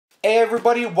Hey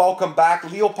everybody, welcome back.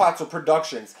 Leo Pazzo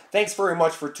Productions. Thanks very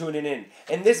much for tuning in.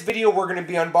 In this video, we're going to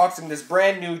be unboxing this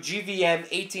brand new GVM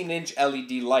 18-inch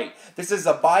LED light. This is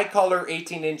a bicolor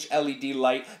 18-inch LED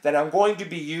light that I'm going to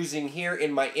be using here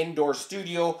in my indoor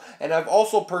studio. And I've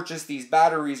also purchased these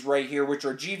batteries right here, which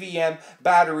are GVM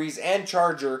batteries and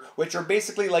charger, which are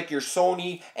basically like your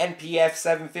Sony NPF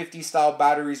 750 style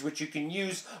batteries, which you can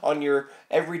use on your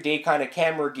everyday kind of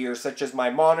camera gear, such as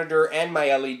my monitor and my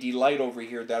LED light over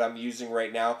here that I'm using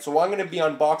right now. So I'm going to be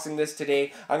unboxing this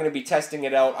today. I'm going to be testing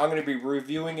it out. I'm going to be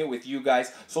reviewing it with you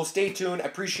guys. So stay tuned. I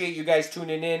appreciate you guys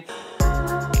tuning in.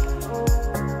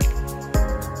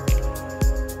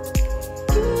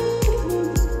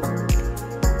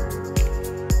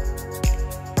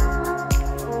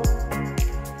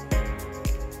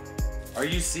 Are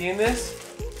you seeing this?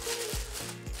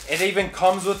 It even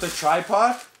comes with a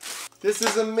tripod. This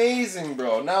is amazing,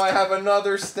 bro. Now I have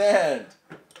another stand.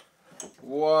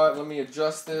 What? Let me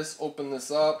adjust this, open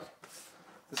this up.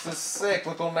 This is sick.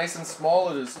 Look how nice and small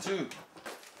it is too.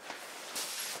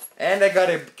 And I got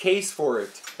a case for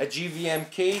it. A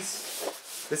GVM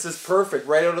case. This is perfect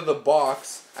right out of the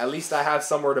box. At least I have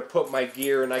somewhere to put my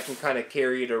gear and I can kind of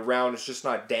carry it around. It's just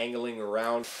not dangling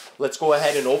around. Let's go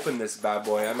ahead and open this bad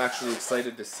boy. I'm actually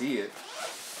excited to see it.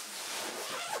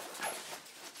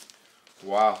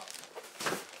 Wow.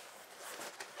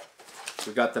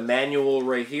 We got the manual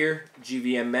right here,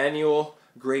 GVM manual,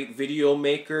 great video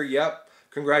maker, yep.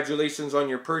 Congratulations on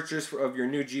your purchase of your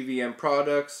new GVM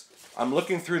products. I'm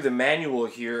looking through the manual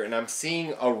here and I'm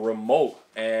seeing a remote,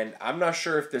 and I'm not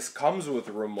sure if this comes with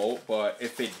a remote, but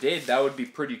if it did, that would be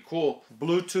pretty cool.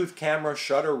 Bluetooth camera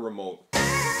shutter remote.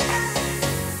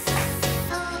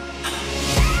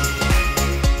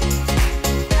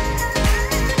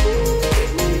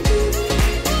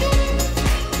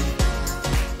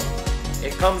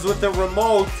 Comes with the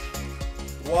remote.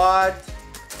 What?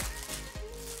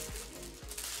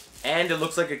 And it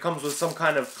looks like it comes with some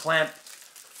kind of clamp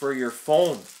for your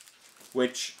phone,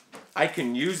 which I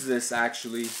can use this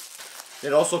actually.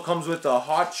 It also comes with a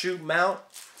hot shoe mount,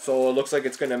 so it looks like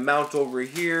it's gonna mount over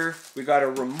here. We got a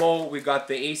remote, we got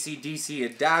the AC/DC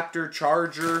adapter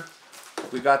charger,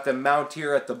 we got the mount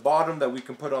here at the bottom that we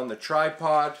can put on the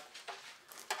tripod.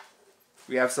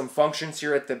 We have some functions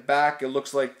here at the back. It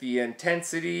looks like the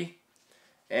intensity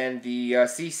and the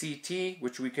CCT,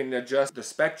 which we can adjust the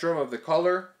spectrum of the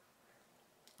color.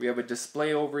 We have a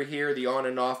display over here, the on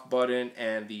and off button,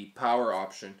 and the power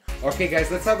option. Okay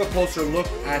guys, let's have a closer look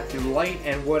at the light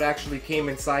and what actually came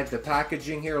inside the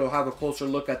packaging here. We'll have a closer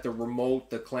look at the remote,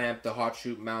 the clamp, the hot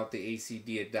shoe mount, the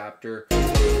ACD adapter.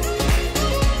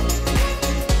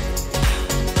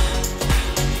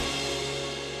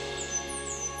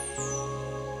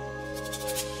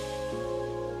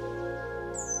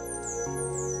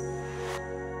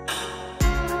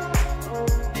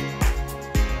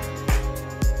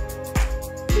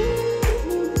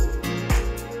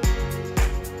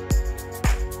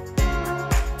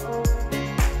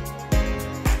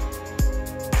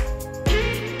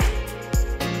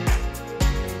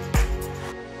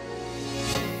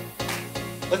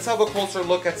 Let's have a closer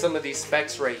look at some of these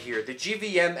specs right here. The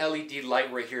GVM LED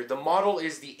light right here, the model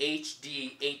is the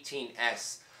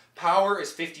HD18S. Power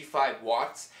is 55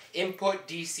 watts, input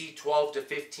DC 12 to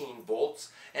 15 volts,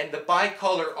 and the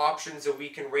bicolor options that we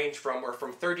can range from are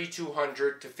from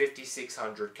 3200 to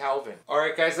 5600 Kelvin.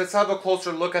 Alright guys, let's have a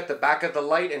closer look at the back of the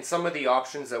light and some of the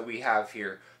options that we have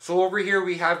here. So over here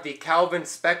we have the Kelvin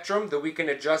spectrum that we can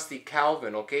adjust the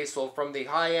Kelvin, okay? So from the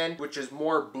high end, which is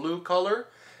more blue color,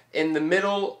 in the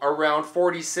middle, around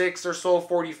 46 or so,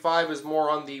 45 is more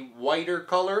on the whiter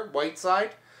color, white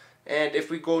side. And if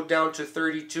we go down to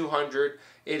 3200,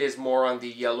 it is more on the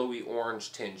yellowy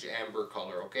orange tinge, amber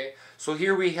color, okay? So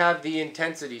here we have the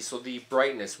intensity, so the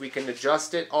brightness. We can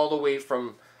adjust it all the way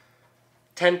from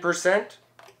 10%.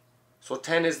 So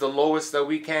 10 is the lowest that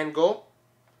we can go.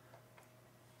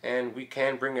 And we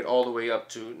can bring it all the way up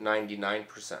to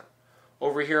 99%.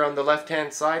 Over here on the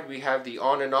left-hand side, we have the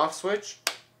on and off switch.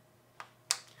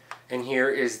 And here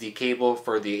is the cable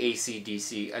for the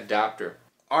AC/DC adapter.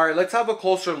 Alright, let's have a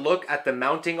closer look at the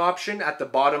mounting option at the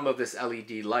bottom of this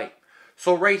LED light.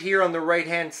 So right here on the right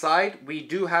hand side, we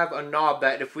do have a knob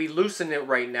that if we loosen it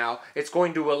right now, it's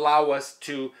going to allow us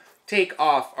to take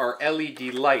off our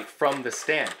LED light from the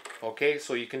stand. Okay,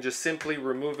 so you can just simply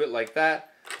remove it like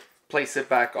that, place it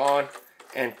back on,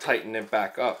 and tighten it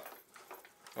back up.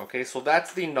 Okay, so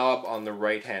that's the knob on the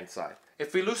right hand side.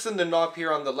 If we loosen the knob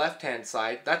here on the left hand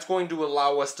side, that's going to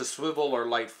allow us to swivel our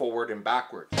light forward and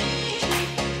backward.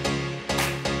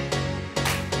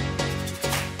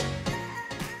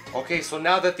 Okay, so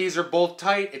now that these are both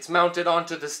tight, it's mounted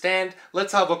onto the stand.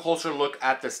 Let's have a closer look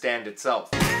at the stand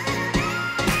itself.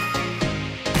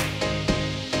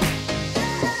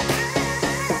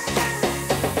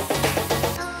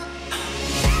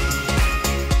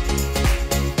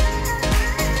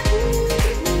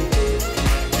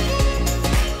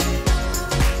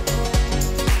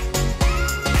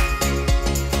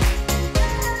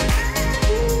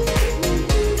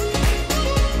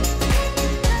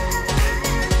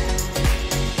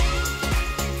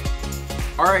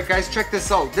 Alright guys, check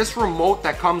this out. This remote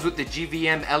that comes with the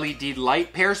GVM LED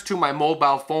light pairs to my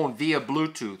mobile phone via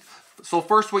Bluetooth. So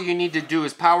first what you need to do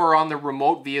is power on the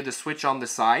remote via the switch on the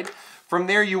side. From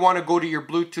there you want to go to your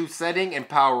Bluetooth setting and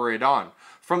power it on.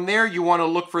 From there you want to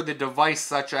look for the device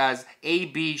such as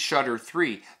AB Shutter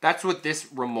 3. That's what this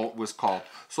remote was called.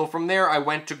 So from there I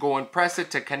went to go and press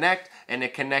it to connect, and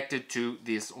it connected to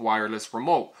this wireless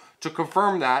remote. To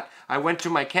confirm that, I went to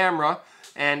my camera,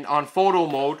 and on photo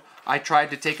mode I tried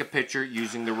to take a picture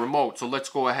using the remote. So let's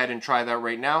go ahead and try that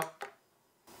right now.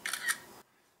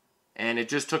 And it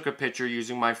just took a picture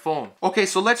using my phone. Okay,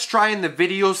 so let's try in the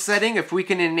video setting if we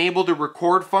can enable the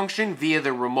record function via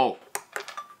the remote.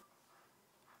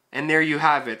 And there you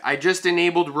have it. I just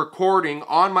enabled recording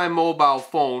on my mobile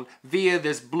phone via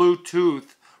this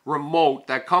Bluetooth remote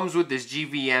that comes with this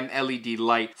GVM LED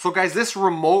light. So guys, this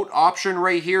remote option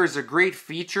right here is a great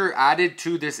feature added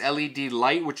to this LED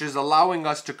light, which is allowing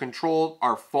us to control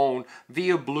our phone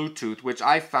via Bluetooth, which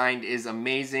I find is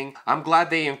amazing. I'm glad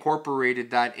they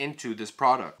incorporated that into this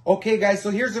product. Okay guys,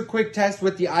 so here's a quick test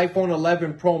with the iPhone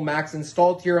 11 Pro Max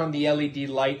installed here on the LED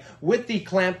light with the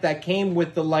clamp that came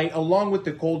with the light along with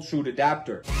the cold shoot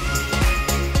adapter.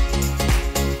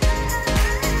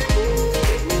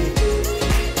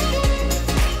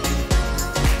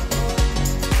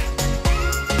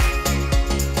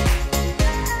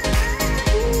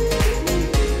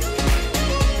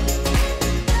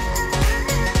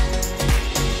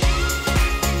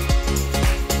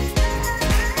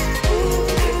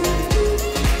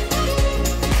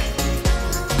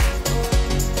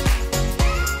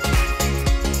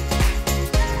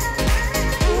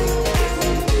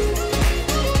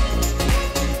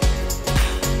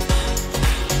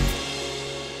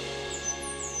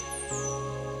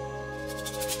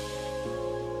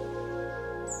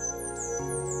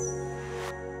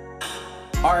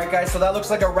 Alright guys, so that looks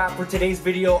like a wrap for today's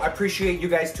video. I appreciate you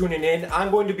guys tuning in.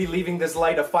 I'm going to be leaving this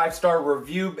light a 5-star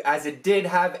review as it did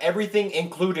have everything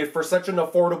included for such an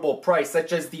affordable price,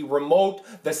 such as the remote,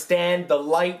 the stand, the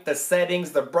light, the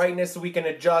settings, the brightness we can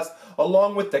adjust,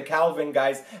 along with the Kelvin,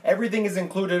 guys. Everything is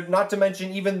included, not to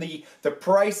mention even the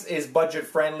price is budget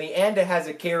friendly, and it has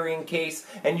a carrying case,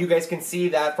 and you guys can see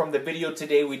that from the video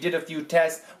today. We did a few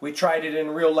tests, we tried it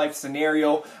in real life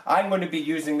scenario. I'm going to be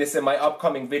using this in my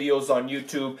upcoming videos on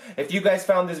YouTube. If you guys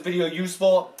found this video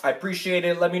useful, I appreciate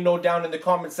it. Let me know down in the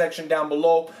comment section down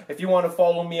below. If you want to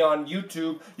follow me on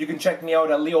YouTube, you can check me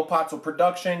out at Leo Pazzo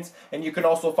Productions, and you can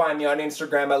also find me on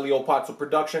Instagram at Leo Pazzo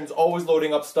Productions. Always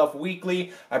loading up stuff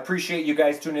weekly. I appreciate you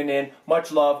guys tuning in.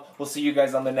 Much love. We'll see you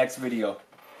guys on the next video.